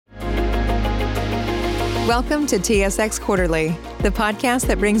Welcome to TSX Quarterly, the podcast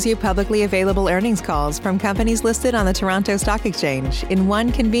that brings you publicly available earnings calls from companies listed on the Toronto Stock Exchange in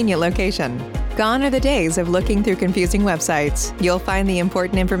one convenient location. Gone are the days of looking through confusing websites. You'll find the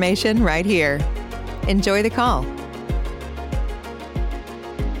important information right here. Enjoy the call.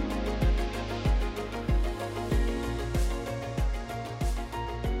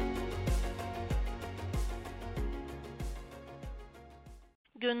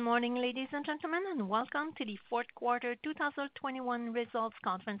 Good morning, ladies and gentlemen, and welcome to the fourth quarter 2021 results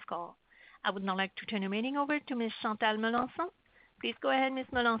conference call. I would now like to turn the meeting over to Ms. Chantal Melanson. Please go ahead, Ms.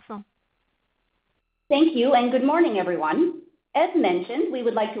 Melanson. Thank you, and good morning, everyone. As mentioned, we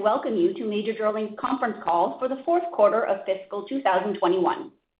would like to welcome you to Major Drilling's conference call for the fourth quarter of fiscal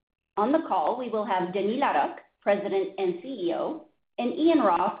 2021. On the call, we will have Denis Larocque, President and CEO, and Ian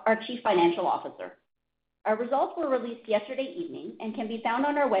Ross, our Chief Financial Officer. Our results were released yesterday evening and can be found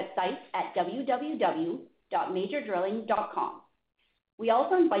on our website at www.majordrilling.com. We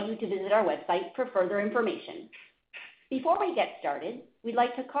also invite you to visit our website for further information. Before we get started, we'd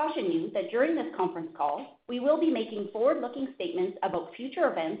like to caution you that during this conference call, we will be making forward-looking statements about future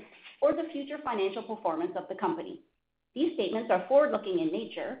events or the future financial performance of the company. These statements are forward-looking in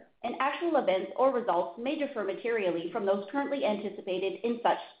nature, and actual events or results may differ materially from those currently anticipated in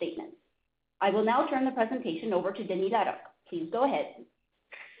such statements. I will now turn the presentation over to Denis Larocque. Please go ahead.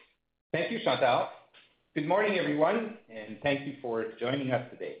 Thank you, Chantal. Good morning, everyone, and thank you for joining us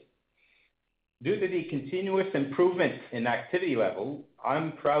today. Due to the continuous improvement in activity level,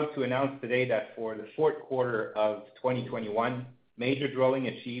 I'm proud to announce today that for the fourth quarter of 2021, Major Drilling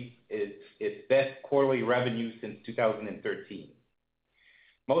achieved its best quarterly revenue since 2013.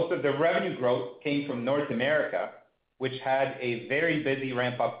 Most of the revenue growth came from North America, which had a very busy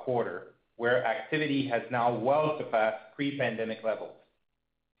ramp-up quarter, where activity has now well surpassed pre-pandemic levels.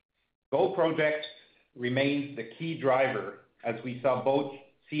 Gold projects remains the key driver as we saw both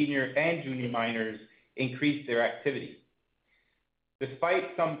senior and junior miners increase their activity.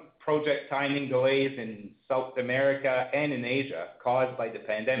 Despite some project timing delays in South America and in Asia caused by the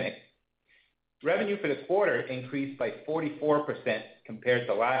pandemic, revenue for the quarter increased by 44% compared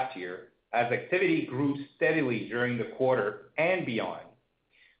to last year as activity grew steadily during the quarter and beyond,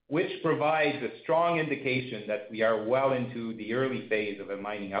 which provides a strong indication that we are well into the early phase of a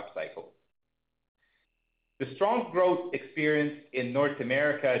mining upcycle. The strong growth experienced in North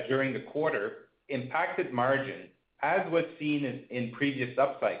America during the quarter impacted margin, as was seen in previous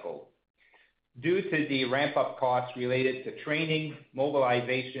upcycles, due to the ramp-up costs related to training,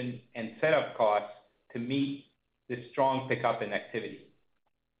 mobilization, and setup costs to meet the strong pickup in activity.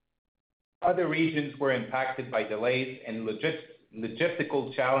 Other regions were impacted by delays and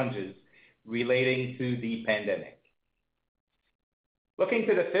logistical challenges relating to the pandemic. Looking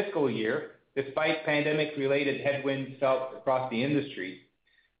to the fiscal year, despite pandemic-related headwinds felt across the industry,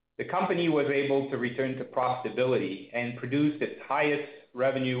 the company was able to return to profitability and produce its highest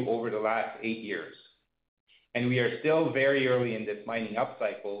revenue over the last 8 years. And we are still very early in this mining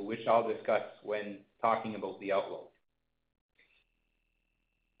upcycle, which I'll discuss when talking about the outlook.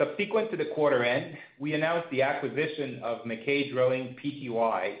 Subsequent to the quarter end, we announced the acquisition of McKay Drilling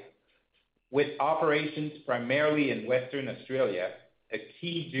Pty, with operations primarily in Western Australia, a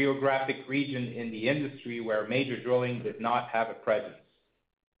key geographic region in the industry where Major Drilling did not have a presence.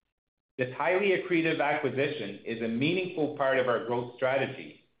 This highly accretive acquisition is a meaningful part of our growth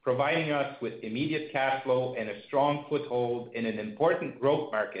strategy, providing us with immediate cash flow and a strong foothold in an important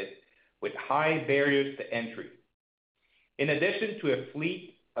growth market with high barriers to entry. In addition to a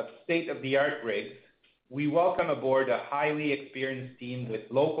fleet of state-of-the-art rigs, we welcome aboard a highly experienced team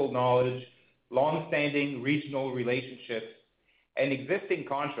with local knowledge, long-standing regional relationships, and existing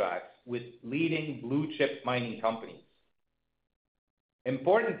contracts with leading blue-chip mining companies.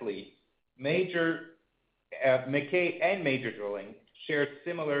 Importantly, McKay and Major Drilling share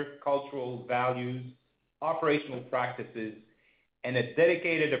similar cultural values, operational practices, and a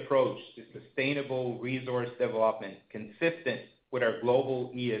dedicated approach to sustainable resource development consistent with our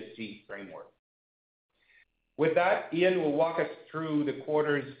global ESG framework. With that, Ian will walk us through the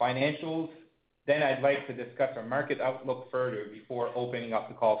quarter's financials. Then I'd like to discuss our market outlook further before opening up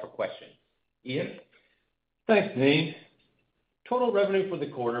the call for questions. Ian? Thanks, Denis. Total revenue for the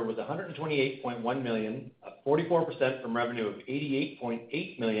quarter was $128.1 million, up 44% from revenue of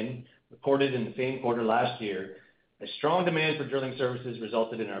 $88.8 million recorded in the same quarter last year, as strong demand for drilling services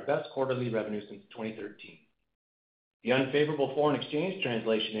resulted in our best quarterly revenue since 2013. The unfavorable foreign exchange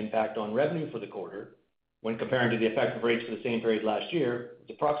translation impact on revenue for the quarter, when comparing to the effective rates for the same period last year,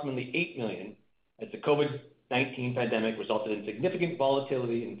 was approximately $8 million, as the COVID COVID-19 pandemic resulted in significant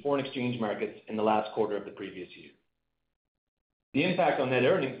volatility in foreign exchange markets in the last quarter of the previous year. The impact on net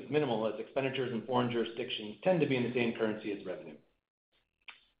earnings is minimal as expenditures in foreign jurisdictions tend to be in the same currency as revenue.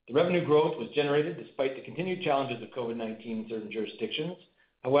 The revenue growth was generated despite the continued challenges of COVID-19 in certain jurisdictions.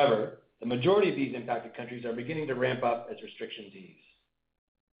 However, the majority of these impacted countries are beginning to ramp up as restrictions ease.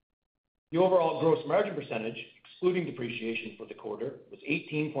 The overall gross margin percentage, excluding depreciation for the quarter, was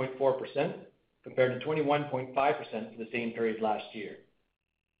 18.4% compared to 21.5% for the same period last year.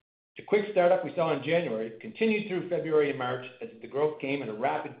 The quick startup we saw in January continued through February and March as the growth came at a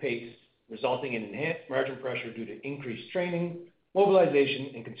rapid pace, resulting in enhanced margin pressure due to increased training,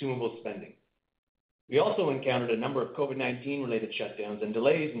 mobilization, and consumable spending. We also encountered a number of COVID-19 related shutdowns and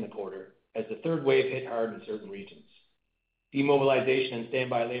delays in the quarter as the third wave hit hard in certain regions. Demobilization and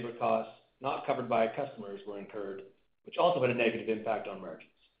standby labor costs not covered by customers were incurred, which also had a negative impact on margins.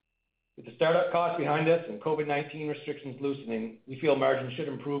 With the startup costs behind us and COVID-19 restrictions loosening, we feel margins should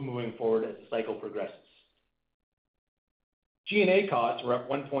improve moving forward as the cycle progresses. G&A costs were up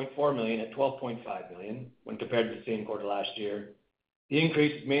 $1.4 million at $12.5 million when compared to the same quarter last year. The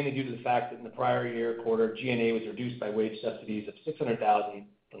increase is mainly due to the fact that in the prior year quarter, G&A was reduced by wage subsidies of $600,000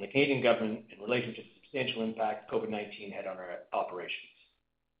 from the Canadian government in relation to the substantial impact COVID-19 had on our operations.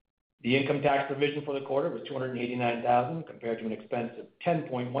 The income tax provision for the quarter was $289,000 compared to an expense of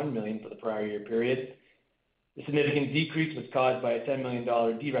 $10.1 million for the prior year period. The significant decrease was caused by a $10 million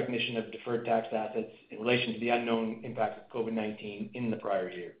derecognition of deferred tax assets in relation to the unknown impacts of COVID-19 in the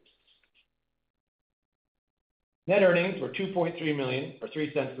prior year. Net earnings were $2.3 million, or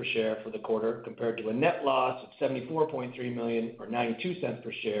 3 cents per share for the quarter, compared to a net loss of $74.3 million, or 92 cents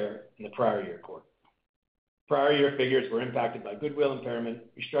per share in the prior year quarter. Prior year figures were impacted by goodwill impairment,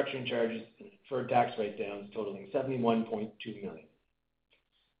 restructuring charges, and deferred tax write-downs totaling $71.2 million.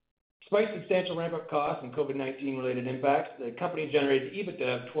 Despite substantial ramp-up costs and COVID-19 related impacts, the company generated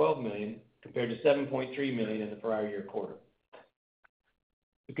EBITDA of $12 million compared to $7.3 million in the prior year quarter.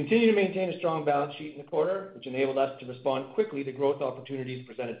 We continue to maintain a strong balance sheet in the quarter, which enabled us to respond quickly to growth opportunities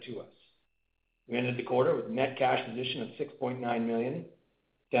presented to us. We ended the quarter with a net cash position of $6.9 million,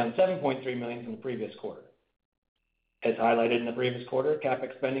 down $7.3 million from the previous quarter. As highlighted in the previous quarter,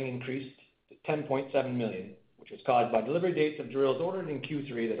 CapEx spending increased to $10.7 million, which was caused by delivery dates of drills ordered in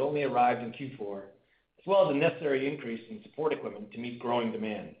Q3 that only arrived in Q4, as well as a necessary increase in support equipment to meet growing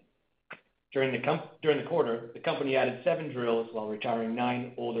demand. During the quarter, the company added 7 drills while retiring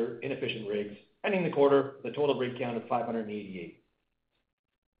 9 older, inefficient rigs, ending the quarter with a total rig count of 588.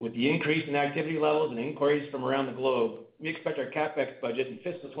 With the increase in activity levels and inquiries from around the globe, we expect our CapEx budget in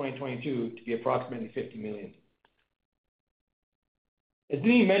fiscal 2022 to be approximately $50 million. As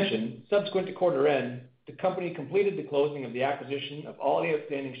Denis mentioned, subsequent to quarter end, the company completed the closing of the acquisition of all the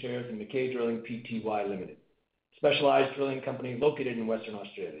outstanding shares in McKay Drilling Pty Limited, a specialized drilling company located in Western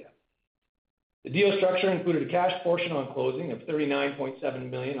Australia. The deal structure included a cash portion on closing of 39.7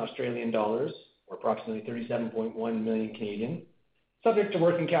 million Australian dollars, or approximately 37.1 million Canadian, subject to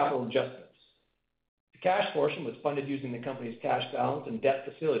working capital adjustments. The cash portion was funded using the company's cash balance and debt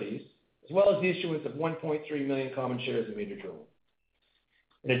facilities, as well as the issuance of 1.3 million common shares of Major Drilling.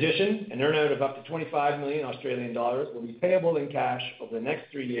 In addition, an earnout of up to 25 million Australian dollars will be payable in cash over the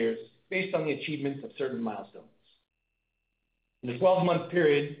next 3 years based on the achievement of certain milestones. In the 12-month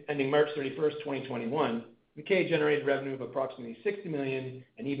period ending March 31st, 2021, McKay generated revenue of approximately 60 million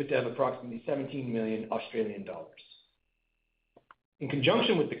and EBITDA of approximately 17 million Australian dollars. In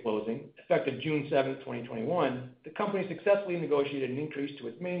conjunction with the closing, effective June 7, 2021, the company successfully negotiated an increase to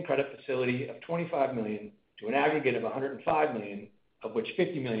its main credit facility of 25 million to an aggregate of 105 million, of which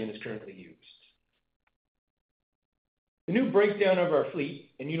 50 million is currently used. The new breakdown of our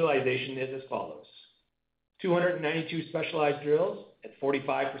fleet and utilization is as follows: 292 specialized drills at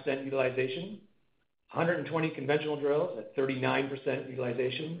 45% utilization, 120 conventional drills at 39%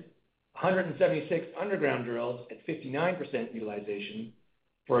 utilization, 176 underground drills at 59% utilization,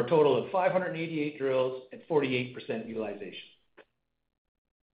 for a total of 588 drills at 48% utilization.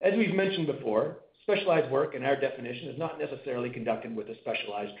 As we've mentioned before, specialized work in our definition is not necessarily conducted with a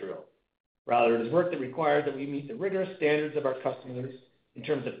specialized drill. Rather, it is work that requires that we meet the rigorous standards of our customers in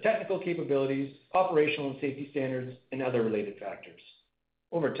terms of technical capabilities, operational and safety standards, and other related factors.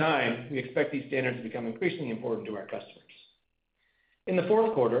 Over time, we expect these standards to become increasingly important to our customers. In the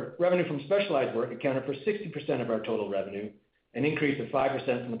fourth quarter, revenue from specialized work accounted for 60% of our total revenue, an increase of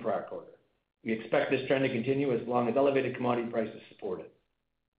 5% from the prior quarter. We expect this trend to continue as long as elevated commodity prices support it.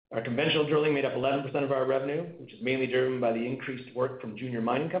 Our conventional drilling made up 11% of our revenue, which is mainly driven by the increased work from junior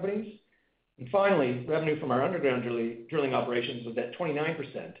mining companies. And finally, revenue from our underground drilling operations was at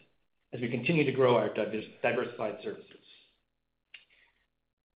 29%, as we continue to grow our diversified services.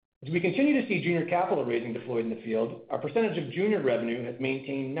 As we continue to see junior capital raising deployed in the field, our percentage of junior revenue has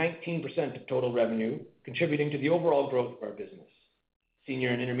maintained 19% of total revenue, contributing to the overall growth of our business. Senior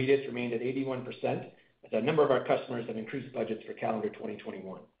and intermediates remained at 81%, as a number of our customers have increased budgets for calendar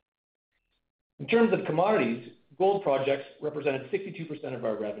 2021. In terms of commodities, gold projects represented 62% of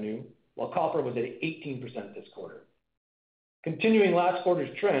our revenue, while copper was at 18% this quarter. Continuing last quarter's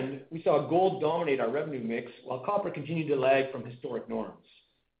trend, we saw gold dominate our revenue mix, while copper continued to lag from historic norms.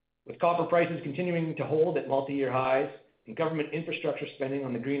 With copper prices continuing to hold at multi-year highs and government infrastructure spending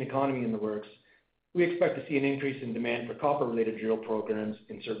on the green economy in the works, we expect to see an increase in demand for copper-related drill programs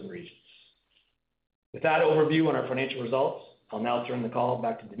in certain regions. With that overview on our financial results, I'll now turn the call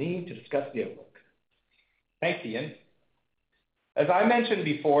back to Denis to discuss the outlook. Thanks, Ian. As I mentioned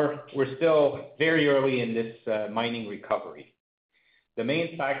before, we're still very early in this mining recovery. The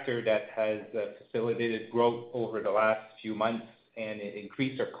main factor that has facilitated growth over the last few months and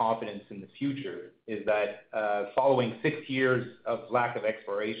increased our confidence in the future is that following 6 years of lack of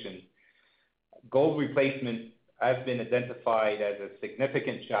exploration, gold replacement has been identified as a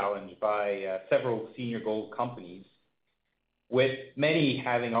significant challenge by several senior gold companies, with many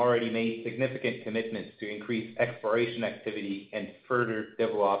having already made significant commitments to increase exploration activity and further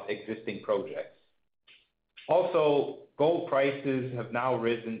develop existing projects. Also, gold prices have now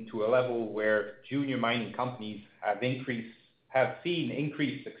risen to a level where junior mining companies have seen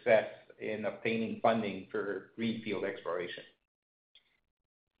increased success in obtaining funding for greenfield exploration.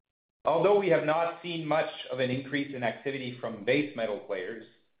 Although we have not seen much of an increase in activity from base metal players,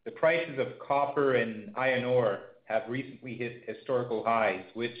 the prices of copper and iron ore have recently hit historical highs,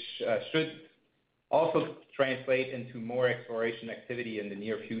 which should also translate into more exploration activity in the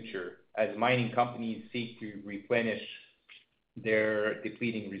near future as mining companies seek to replenish their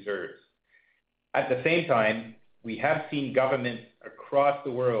depleting reserves. At the same time, we have seen governments across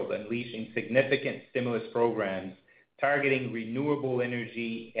the world unleashing significant stimulus programs targeting renewable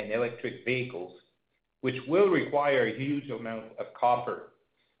energy and electric vehicles, which will require a huge amount of copper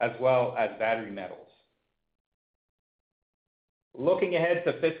as well as battery metals. Looking ahead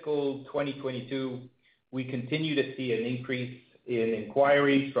to fiscal 2022, we continue to see an increase in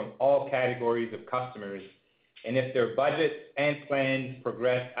inquiries from all categories of customers, and if their budgets and plans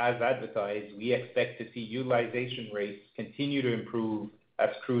progress as advertised, we expect to see utilization rates continue to improve as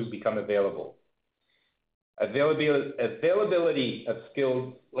crews become available. Availability of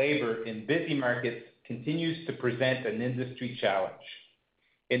skilled labor in busy markets continues to present an industry challenge.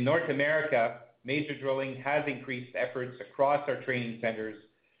 In North America, Major Drilling has increased efforts across our training centers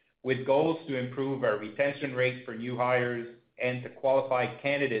with goals to improve our retention rates for new hires and to qualify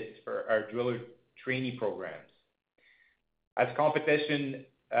candidates for our driller trainee programs. As competition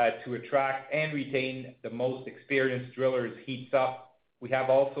to attract and retain the most experienced drillers heats up, we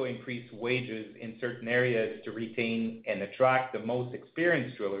have also increased wages in certain areas to retain and attract the most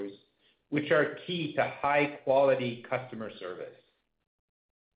experienced drillers, which are key to high-quality customer service.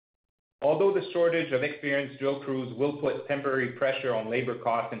 Although the shortage of experienced drill crews will put temporary pressure on labor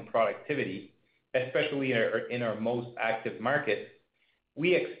costs and productivity, especially in our most active markets,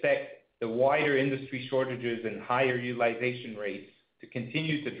 we expect the wider industry shortages and higher utilization rates to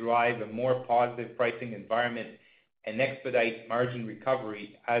continue to drive a more positive pricing environment and expedite margin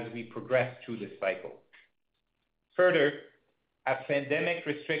recovery as we progress through this cycle. Further, as pandemic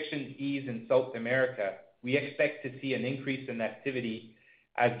restrictions ease in South America, we expect to see an increase in activity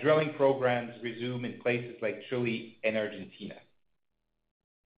as drilling programs resume in places like Chile and Argentina.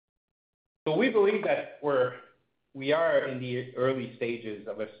 So we believe that we are in the early stages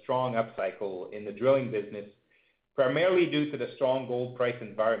of a strong upcycle in the drilling business, primarily due to the strong gold price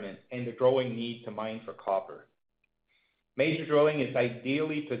environment and the growing need to mine for copper. Major Drilling is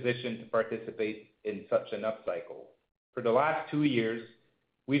ideally positioned to participate in such an upcycle. For the last 2 years,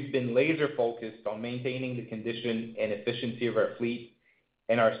 we've been laser focused on maintaining the condition and efficiency of our fleet,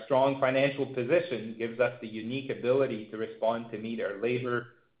 and our strong financial position gives us the unique ability to respond to meet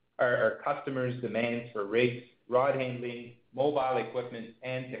our customers' demands for rigs, rod handling, mobile equipment,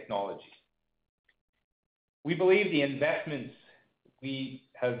 and technology. We believe the investments we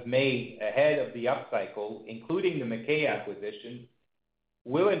have made ahead of the upcycle, including the McKay acquisition,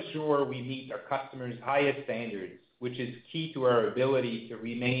 will ensure we meet our customers' highest standards, which is key to our ability to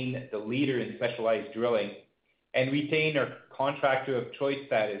remain the leader in specialized drilling and retain our contractor of choice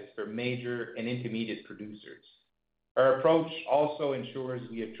status for major and intermediate producers. Our approach also ensures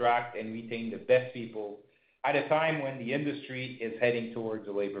we attract and retain the best people at a time when the industry is heading towards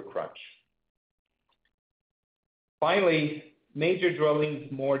a labor crunch. Finally, Major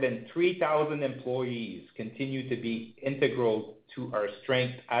Drilling's more than 3,000 employees continue to be integral to our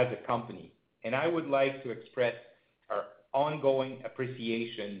strength as a company, and I would like to express our ongoing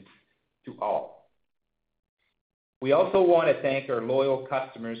appreciation to all. We also want to thank our loyal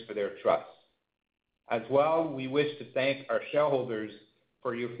customers for their trust. As well, we wish to thank our shareholders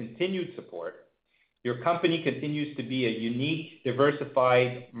for your continued support. Your company continues to be a unique,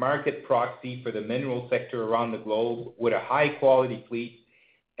 diversified market proxy for the mineral sector around the globe with a high-quality fleet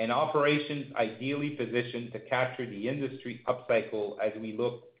and operations ideally positioned to capture the industry upcycle as we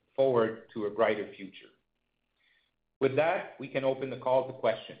look forward to a brighter future. With that, we can open the call to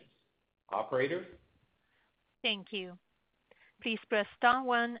questions. Operator? Thank you. Please press star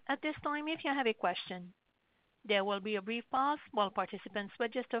one at this time if you have a question. There will be a brief pause while participants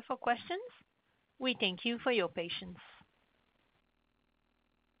register for questions. We thank you for your patience.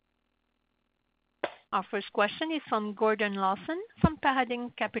 Our first question is from Gordon Lawson from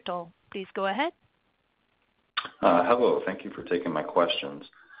Paradigm Capital. Please go ahead. Hello. Thank you for taking my questions.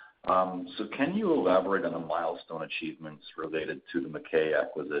 So can you elaborate on the milestone achievements related to the McKay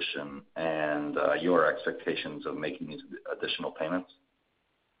acquisition and your expectations of making these additional payments?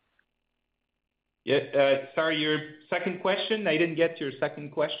 Yeah, sorry, your second question? I didn't get your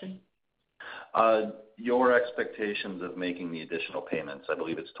second question. Your expectations of making the additional payments. I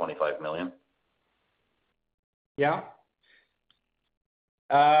believe it's $25 million. Yeah.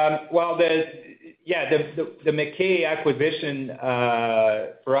 Well, the McKay acquisition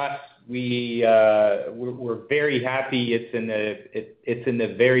for us, we're very happy. It's in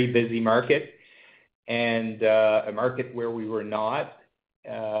a very busy market, and a market where we were not.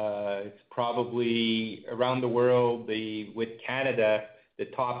 It's probably around the world, with Canada, the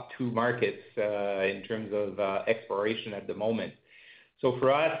top two markets in terms of exploration at the moment. So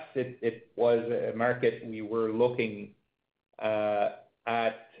for us, it was a market we were looking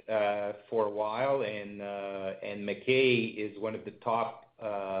at for a while, and McKay is one of the top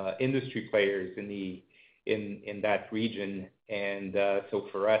industry players in that region, and so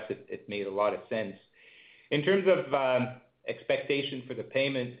for us, it made a lot of sense. In terms of expectation for the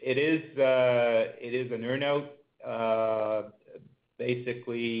payment, it is an earnout,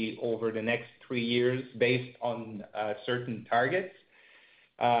 basically over the next 3 years based on certain targets,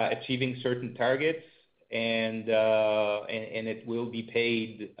 achieving certain targets, and it will be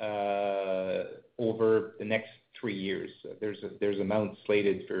paid over the next 3 years. There's amounts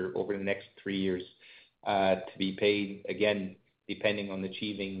slated for over the next 3 years to be paid, again, depending on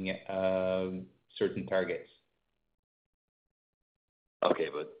achieving certain targets. Okay,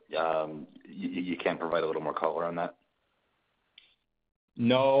 but you can't provide a little more color on that?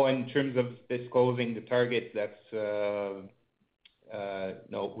 No, in terms of disclosing the target, that's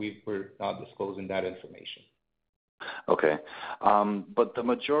no, we're not disclosing that information. Okay, but the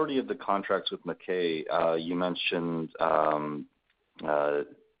majority of the contracts with McKay, you mentioned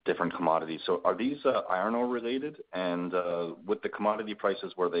different commodities. So are these iron ore related? And with the commodity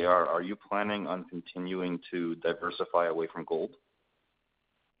prices where they are you planning on continuing to diversify away from gold?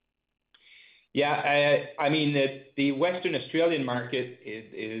 Yeah, I mean, the Western Australian market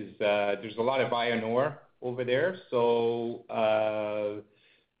is there's a lot of iron ore over there. So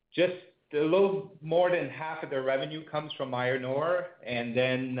just a little more than half of the revenue comes from iron ore, and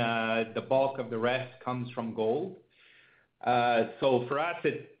then the bulk of the rest comes from gold. So for us,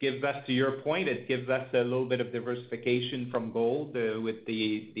 it gives us, to your point, it gives us a little bit of diversification from gold with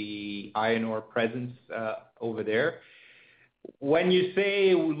the iron ore presence over there. When you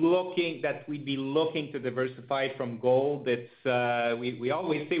say that we'd be looking to diversify from gold, it's we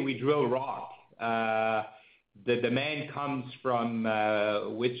always say we drill rock. The demand comes from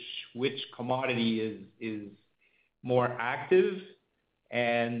which commodity is more active,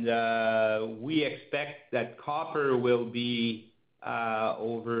 and we expect that copper will be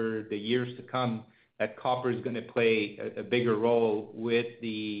over the years to come. That copper is going to play a bigger role with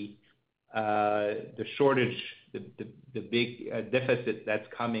the shortage, the big deficit that's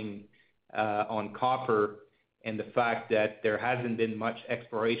coming on copper, and the fact that there hasn't been much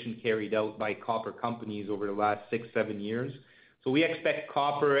exploration carried out by copper companies over the last 6-7 years. So we expect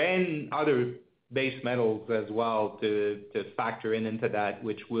copper and other base metals as well to factor into that,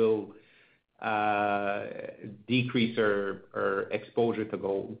 which will decrease our exposure to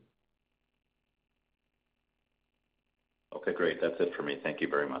gold. Okay, great. That's it for me. Thank you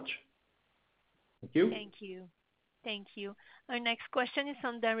very much. Thank you. Thank you. Thank you. Our next question is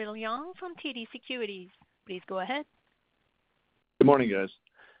from Daryl Young from TD Securities. Please go ahead. Good morning, guys.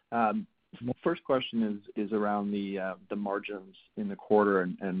 My first question is around the margins in the quarter,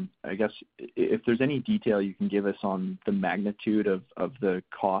 and I guess if there's any detail you can give us on the magnitude of the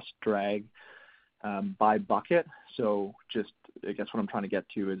cost drag by bucket. So just, I guess what I'm trying to get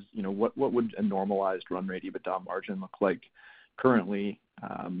to is, what would a normalized run rate EBITDA margin look like currently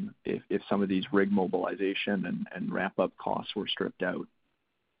if some of these rig mobilization and ramp-up costs were stripped out?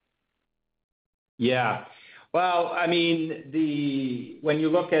 Yeah. Well, I mean, when you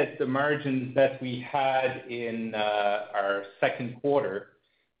look at the margins that we had in our second quarter,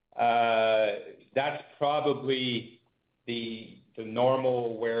 that's probably the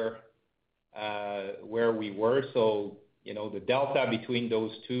normal where we were. So, the delta between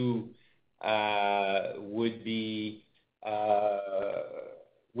those two would be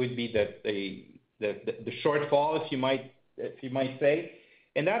the shortfall, if you might say.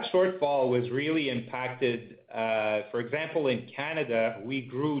 And that shortfall was really impacted, for example, in Canada, we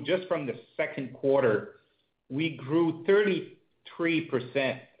grew just from the second quarter, we grew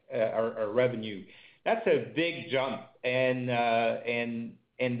 33% our revenue. That's a big jump, and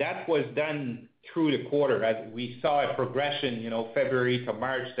that was done through the quarter as we saw a progression, February to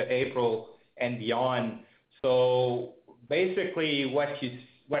March to April and beyond. So basically, what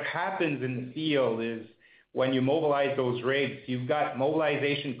happens in the field is, when you mobilize those rigs, you've got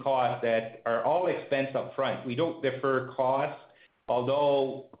mobilization costs that are all expense up front. We don't defer costs,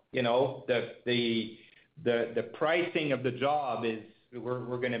 although, the pricing of the job is we're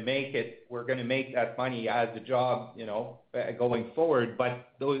going to make that money as the job, going forward. But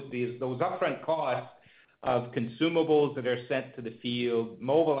those upfront costs of consumables that are sent to the field,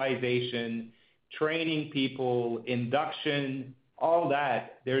 mobilization, training people, induction, all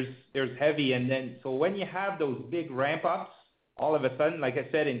that, there's heavy. And then, so when you have those big ramp ups, all of a sudden, like I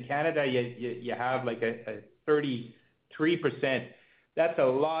said, in Canada, you have like a 33%. That's a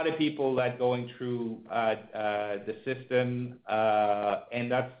lot of people that going through the system,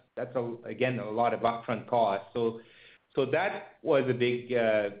 and that's again a lot of upfront costs. So that was a big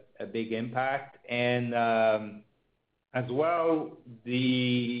impact. And as well,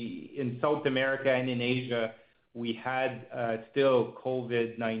 in South America and in Asia, we had still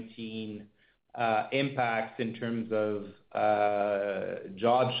COVID-19 impacts in terms of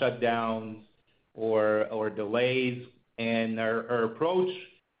job shutdowns or delays. And our approach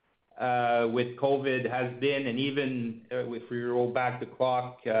with COVID has been, and even if we roll back the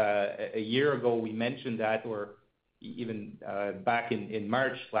clock a year ago, we mentioned that, or even back in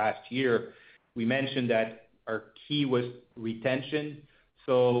March last year, we mentioned that our key was retention.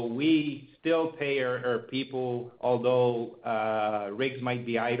 So we still pay our people, although rigs might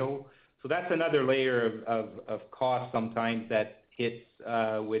be idle. So that's another layer of cost sometimes that hits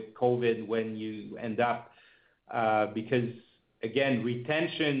with COVID when you end up, because again,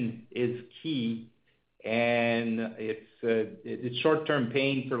 retention is key, and it's short-term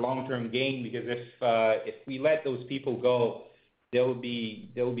pain for long-term gain, because if we let those people go, they'll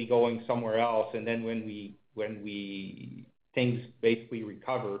be going somewhere else, and then when things basically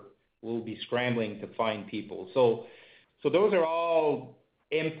recover, we'll be scrambling to find people. So those are all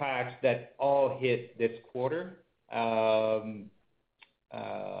impacts that all hit this quarter.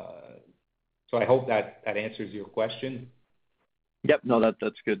 So I hope that answers your question. Yep. No,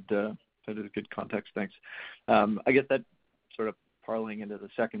 that's good. That is good context. Thanks. I guess that sort of parlaying into the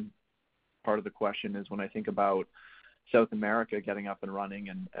second part of the question is, when I think about South America getting up and running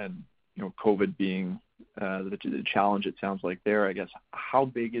and COVID being the challenge, it sounds like there, I guess, how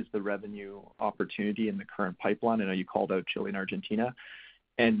big is the revenue opportunity in the current pipeline? I know you called out Chile and Argentina.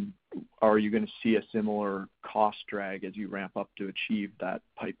 And are you going to see a similar cost drag as you ramp up to achieve that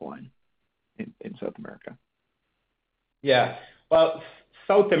pipeline in South America? Yeah. Well,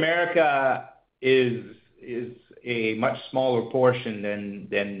 South America is a much smaller portion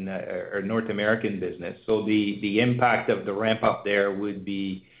than our North American business. So the impact of the ramp up there would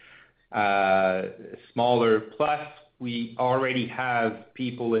be smaller. Plus, we already have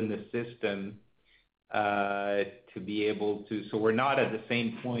people in the system to be able to. So we're not at the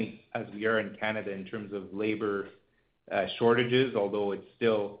same point as we are in Canada in terms of labor shortages, although it's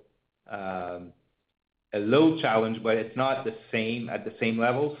still a little challenge, but it's not at the same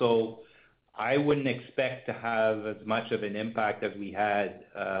level. So I wouldn't expect to have as much of an impact as we had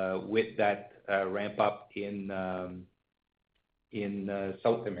with that ramp up in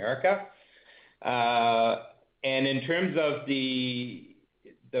South America. And in terms of the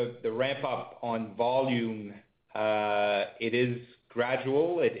ramp up on volume, it is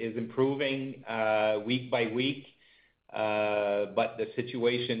gradual. It is improving week by week. But the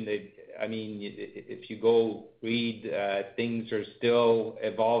situation I mean, if you go read, things are still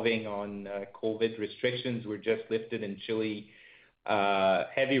evolving on COVID restrictions. Were just lifted in Chile.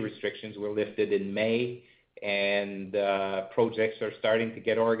 Heavy restrictions were lifted in May, and projects are starting to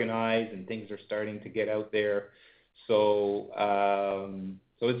get organized and things are starting to get out there. So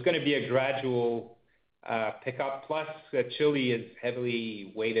it's going to be a gradual pickup. Plus, Chile is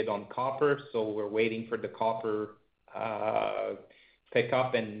heavily weighted on copper, so we're waiting for the copper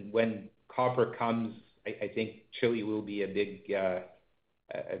pickup. And when copper comes, I think Chile will be a big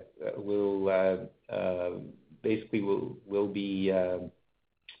will be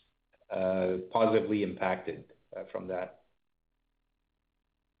positively impacted from that.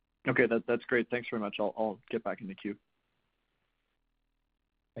 Okay, that's great. Thanks very much. I'll get back in the queue.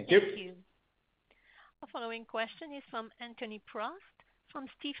 Thank you. Thank you. Our following question is from Anthony Prost from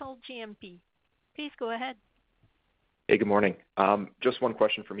Stifel GMP. Please go ahead. Hey, good morning. Just one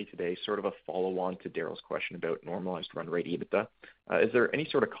question for me today, sort of a follow-on to Daryl's question about normalized run rate EBITDA. Is there any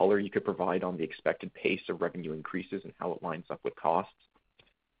sort of color you could provide on the expected pace of revenue increases and how it lines up with costs?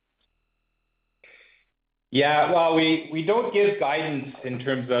 Yeah, well, we don't give guidance in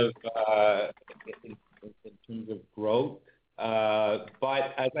terms of growth,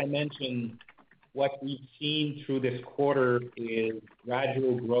 but as I mentioned, what we've seen through this quarter is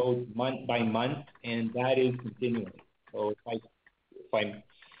gradual growth month by month, and that is continuing. So if I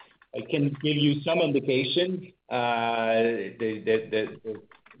can give you some indication, the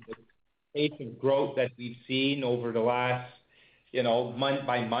pace of growth that we've seen over the last, month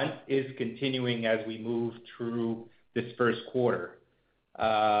by month is continuing as we move through this first quarter.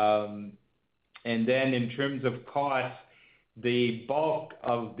 And then in terms of cost, the bulk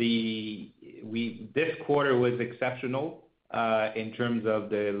of this quarter was exceptional in terms of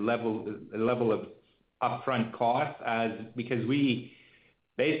the level of upfront costs, because we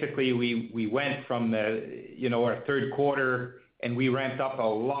went from our third quarter and we ramped up a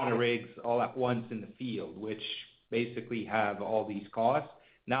lot of rigs all at once in the field, which basically have all these costs.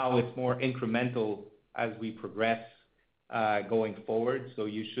 Now it's more incremental as we progress going forward, so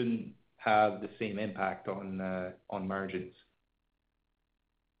you shouldn't have the same impact on margins.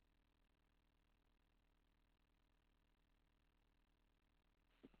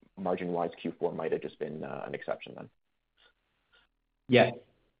 Margin-wise, Q4 might have just been an exception then. Yes.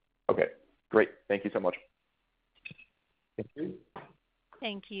 Okay, great. Thank you so much. Thank you.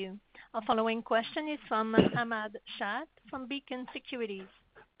 Thank you. Our following question is from Ahmad Shah from Beacon Securities.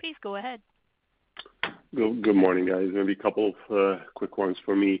 Please go ahead. Good morning, guys. Maybe a couple of quick ones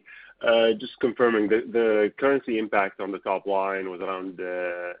for me. Just confirming the currency impact on the top line was around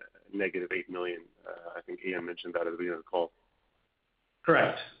negative $8 million. I think Ian mentioned that at the beginning of the call.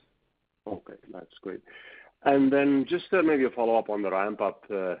 Correct. Okay, that's great. And then just maybe a follow-up on the ramp-up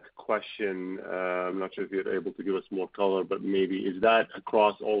question. I'm not sure if you're able to give us more color, but maybe is that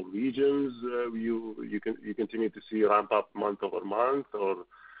across all regions you continue to see ramp-up month over month, or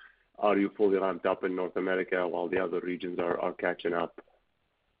are you fully ramped up in North America while the other regions are catching up?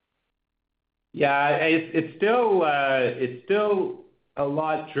 Yeah, it's still a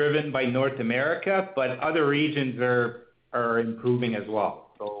lot driven by North America, but other regions are improving as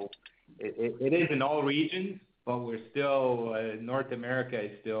well. So it is in all regions, but we're still North America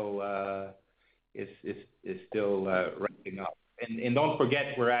is still ramping up. And don't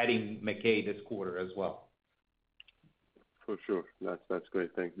forget, we're adding McKay this quarter as well. For sure, that's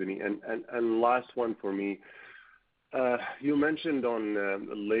great. Thanks, Vinny. And last one for me. You mentioned on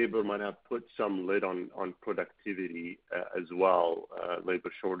labor might have put some lid on productivity as well, labor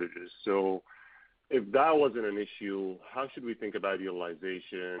shortages. So if that wasn't an issue, how should we think about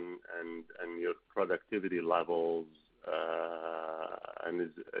utilization and your productivity levels? And if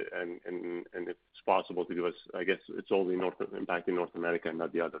it's possible to give us, I guess it's only impacting North America and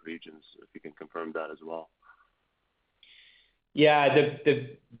not the other regions, if you can confirm that as well. Yeah,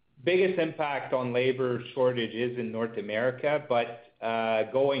 the biggest impact on labor shortage is in North America, but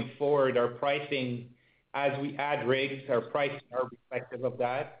going forward, our pricing, as we add rigs, our pricing are reflective of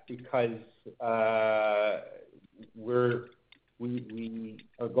that, because our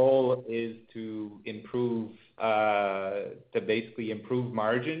goal is to basically improve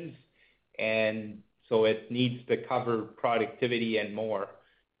margins, and so it needs to cover productivity and more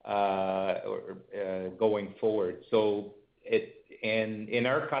going forward. So and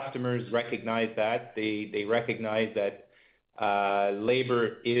our customers recognize that. They recognize that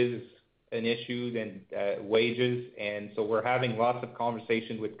labor is an issue and wages, and so we're having lots of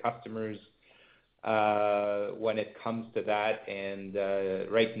conversations with customers when it comes to that. And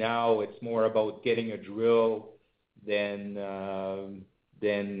right now, it's more about getting a drill than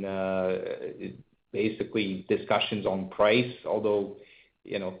than basically discussions on price. Although,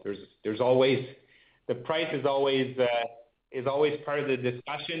 there's always the price is always part of the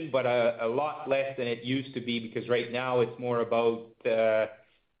discussion, but a lot less than it used to be, because right now it's more about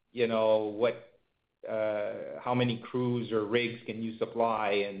how many crews or rigs can you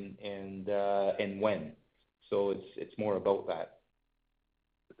supply and when. So it's more about that.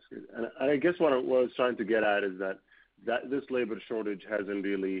 That's good. And I guess what I was trying to get at is that this labor shortage hasn't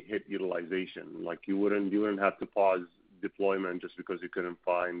really hit utilization. Like you wouldn't have to pause deployment just because you couldn't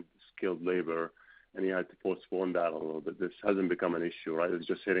find skilled labor and you had to postpone that a little bit. This hasn't become an issue, right? It's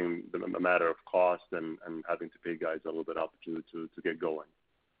just hitting a matter of cost and having to pay guys a little bit up to get going,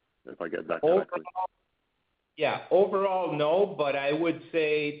 if I get that correctly. Overall, no, but I would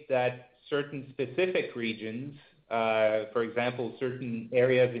say that certain specific regions, for example, certain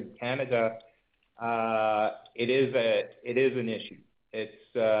areas in Canada, it is an issue.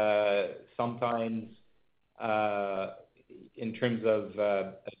 It's sometimes in terms of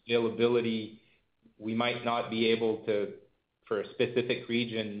availability, we might not be able to, for a specific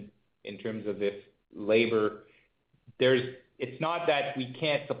region, in terms of if labor, it's not that we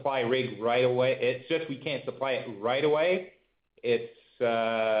can't supply rig right away. It's just we can't supply it right away. It's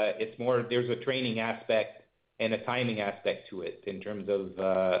more there's a training aspect and a timing aspect to it in terms of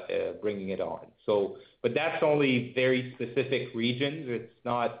bringing it on. So, but that's only very specific regions. It's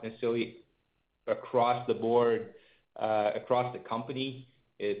not necessarily across the board, across the company.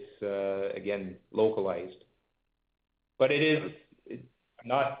 It's again localized, but it's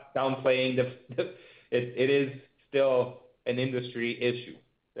not downplaying it is still an industry issue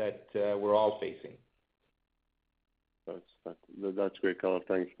that we're all facing. That's great color.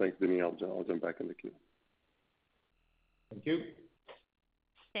 Thanks, Denis. I'll jump back in the queue. Thank you.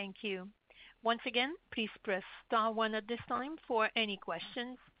 Thank you. Once again, please press star one at this time for any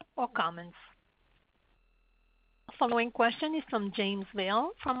questions or comments. The following question is from James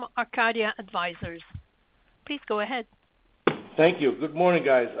Vale from Arcadia Advisors. Please go ahead. Thank you. Good morning,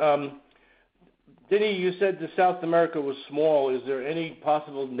 guys. Denis, you said that South America was small. Is there any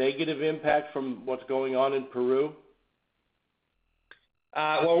possible negative impact from what's going on in Peru?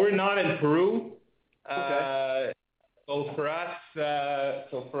 Well, we're not in Peru. Okay. So for us,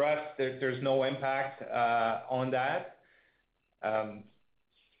 there's no impact on that.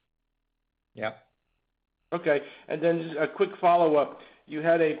 Yeah. Okay. And then just a quick follow-up. You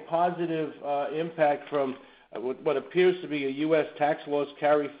had a positive impact from what appears to be a U.S. tax loss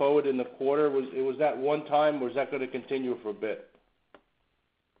carry forward in the quarter. Was that one time, or is that going to continue for a bit?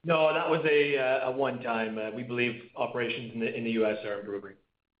 No, that was a one-time. We believe operations in the U.S. are improving.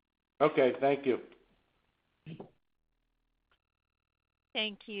 Okay, thank you.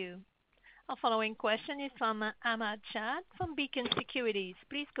 Thank you. Our following question is from Ahmad Shad from Beacon Securities.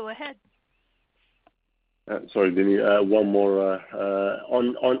 Please go ahead. Sorry, Denis, one more.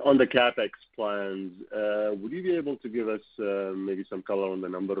 On the CapEx plans, would you be able to give us maybe some color on the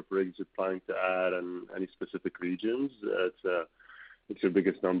number of rigs you're planning to add and any specific regions? It's your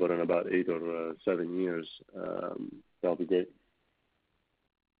biggest number in about 8 or 7 years. That'll be great.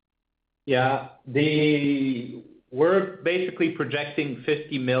 Yeah. We're basically projecting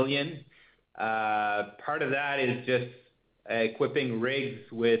 50 million. Part of that is just equipping rigs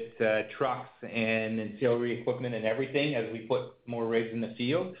with trucks and ancillary equipment and everything as we put more rigs in the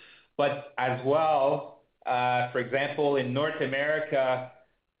field. But as well, for example, in North America,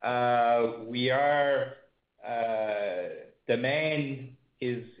 demand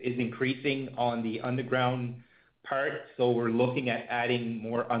is increasing on the underground part, so we're looking at adding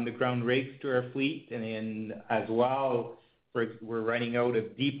more underground rigs to our fleet, and then as well, we're running out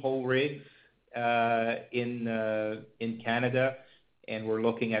of deep hole rigs in Canada, and we're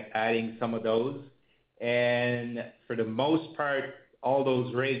looking at adding some of those. And for the most part, all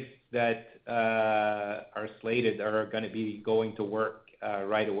those rigs that are slated are going to be going to work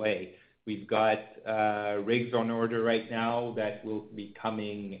right away. We've got rigs on order right now that will be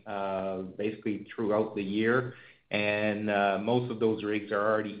coming basically throughout the year, and most of those rigs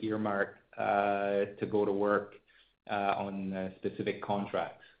are already earmarked to go to work on specific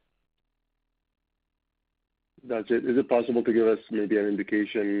contracts. That's it. Is it possible to give us maybe an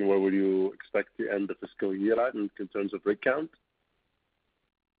indication where would you expect to end the fiscal year at in terms of rig count?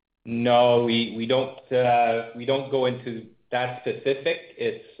 No, we don't go into that specific.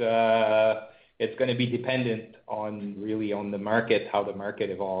 It's going to be dependent on the market, how the market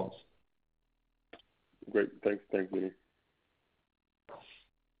evolves. Great. Thanks, Denis.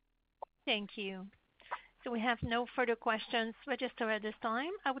 Thank you. So we have no further questions registered at this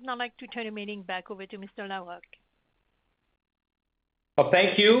time. I would now like to turn the meeting back over to Mr. Larocque. Well,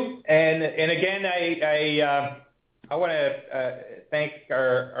 thank you. And again, I want to thank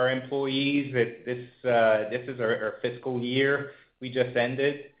our employees. That this is our fiscal year we just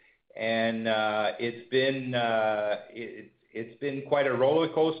ended, and it's been quite a roller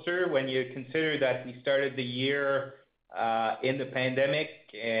coaster when you consider that we started the year in the pandemic,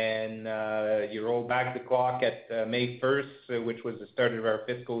 and you roll back the clock at May 1st, which was the start of our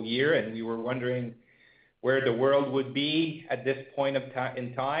fiscal year, and we were wondering where the world would be at this point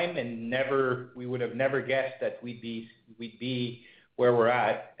in time, and we would have never guessed that we'd be where we're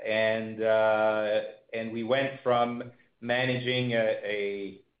at, and we went from managing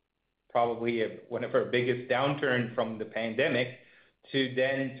probably one of our biggest downturn from the pandemic to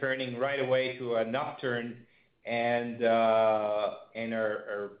then turning right away to an upturn, and our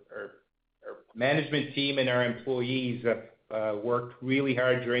management team and our employees have worked really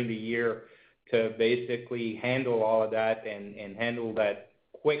hard during the year to basically handle all of that and handle that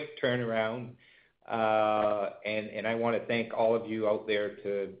quick turnaround. And I want to thank all of you out there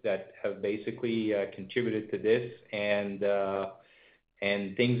that have basically contributed to this, and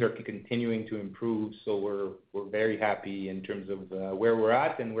things are continuing to improve. So we're very happy in terms of where we're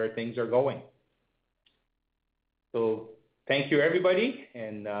at and where things are going. So thank you, everybody,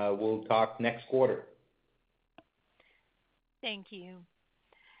 and we'll talk next quarter. Thank you.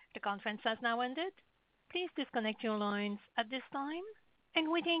 The conference has now ended. Please disconnect your lines at this time, and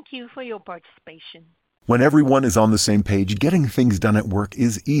we thank you for your participation. When everyone is on the same page, getting things done at work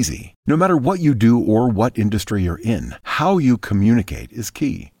is easy. No matter what you do or what industry you're in, how you communicate is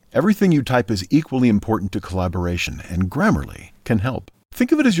key. Everything you type is equally important to collaboration, and Grammarly can help.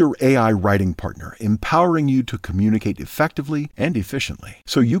 Think of it as your AI writing partner, empowering you to communicate effectively and efficiently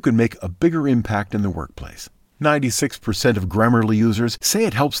so you can make a bigger impact in the workplace. 96% of Grammarly users say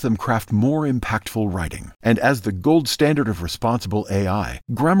it helps them craft more impactful writing. And as the gold standard of responsible AI,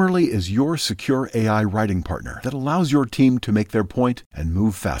 Grammarly is your secure AI writing partner that allows your team to make their point and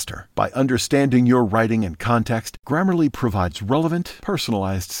move faster. By understanding your writing and context, Grammarly provides relevant,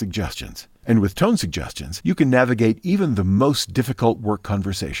 personalized suggestions. And with tone suggestions, you can navigate even the most difficult work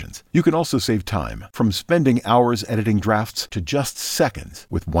conversations. You can also save time, from spending hours editing drafts to just seconds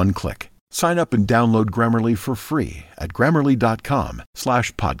with one click. Sign up and download Grammarly for free at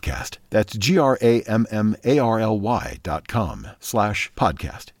Grammarly.com/podcast. That's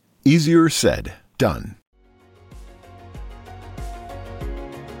GRAMMARLY.com/podcast. Easier said, done.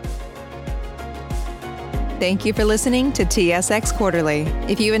 Thank you for listening to TSX Quarterly.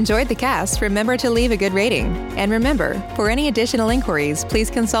 If you enjoyed the cast, remember to leave a good rating. And remember, for any additional inquiries, please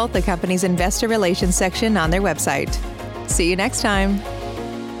consult the company's investor relations section on their website. See you next time.